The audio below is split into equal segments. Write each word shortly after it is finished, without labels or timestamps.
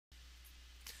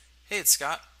Hey, it's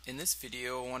Scott. In this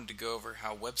video, I wanted to go over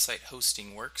how website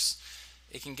hosting works.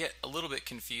 It can get a little bit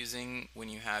confusing when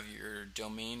you have your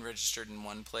domain registered in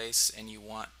one place and you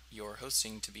want your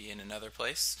hosting to be in another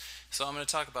place. So I'm going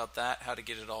to talk about that, how to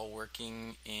get it all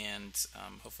working, and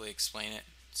hopefully explain it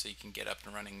so you can get up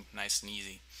and running nice and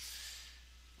easy.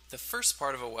 The first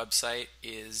part of a website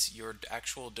is your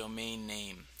actual domain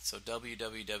name, so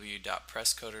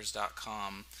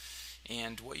www.presscoders.com.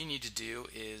 And what you need to do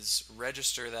is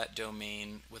register that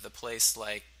domain with a place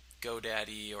like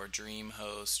GoDaddy or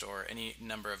DreamHost or any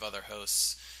number of other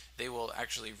hosts. They will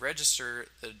actually register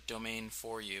the domain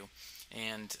for you,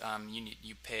 and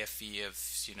you pay a fee of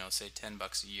say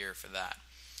 $10 a year for that.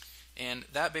 And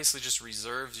that basically just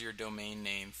reserves your domain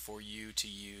name for you to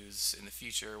use in the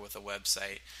future with a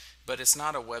website. But it's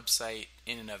not a website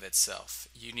in and of itself.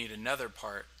 You need another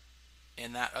part,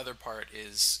 and that other part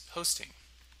is hosting.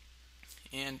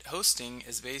 And hosting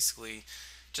is basically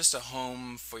just a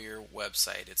home for your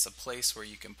website. It's a place where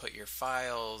you can put your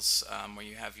files, where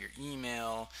you have your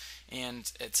email, and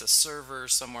it's a server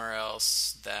somewhere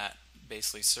else that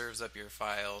basically serves up your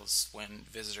files when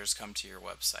visitors come to your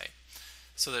website.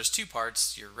 So there's two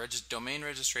parts, your domain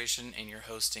registration and your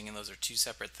hosting, and those are two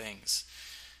separate things.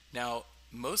 Now,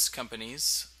 most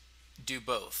companies do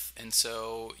both, and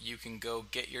so you can go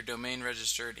get your domain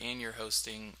registered and your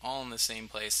hosting all in the same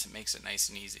place. It makes it nice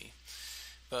and easy.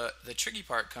 But the tricky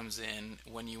part comes in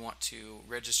when you want to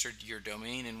register your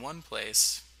domain in one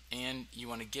place and you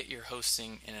want to get your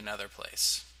hosting in another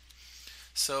place.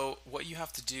 So what you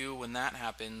have to do when that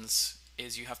happens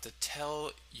is you have to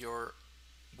tell your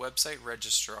website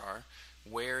registrar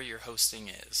where your hosting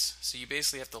is. So you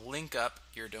basically have to link up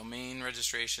your domain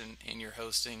registration and your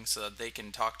hosting so that they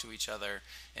can talk to each other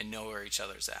and know where each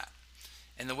other's at.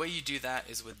 And the way you do that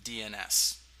is with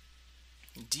DNS.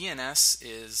 DNS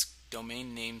is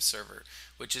domain name server,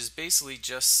 which is basically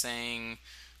just saying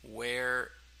where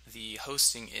the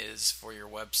hosting is for your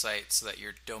website so that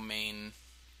your domain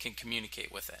can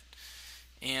communicate with it.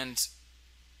 And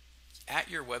at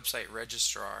your website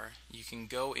registrar, you can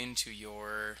go into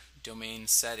your domain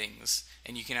settings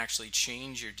and you can actually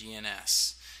change your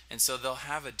DNS. And so they'll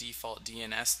have a default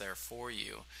DNS there for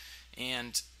you.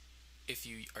 And if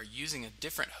you are using a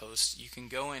different host, you can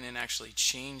go in and actually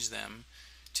change them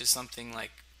to something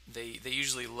like they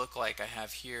usually look like I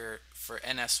have here for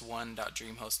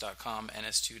ns1.dreamhost.com,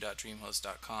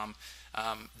 ns2.dreamhost.com.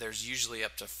 There's usually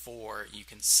up to 4 you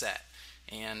can set.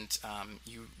 And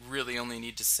you really only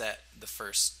need to set the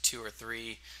first 2 or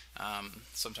 3.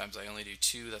 Sometimes I only do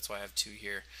 2, that's why I have 2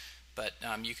 here. But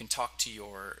you can talk to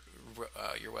your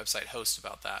website host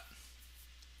about that.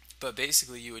 But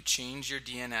basically you would change your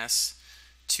DNS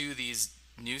to these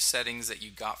new settings that you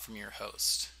got from your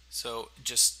host. So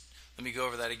just let me go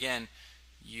over that again.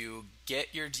 You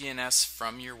get your DNS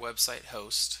from your website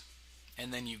host,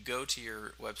 and then you go to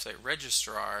your website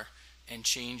registrar and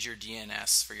change your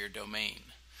DNS for your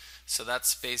domain. So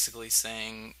that's basically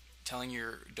telling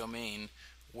your domain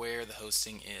where the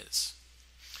hosting is.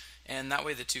 And that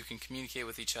way the two can communicate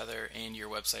with each other and your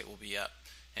website will be up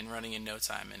and running in no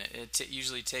time. And it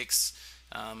usually takes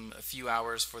a few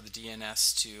hours for the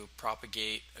DNS to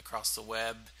propagate across the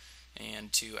web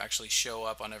and to actually show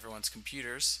up on everyone's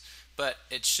computers, but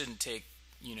it shouldn't take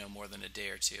more than a day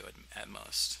or two at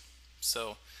most.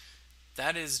 So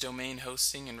that is domain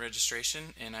hosting and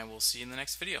registration, and I will see you in the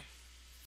next video.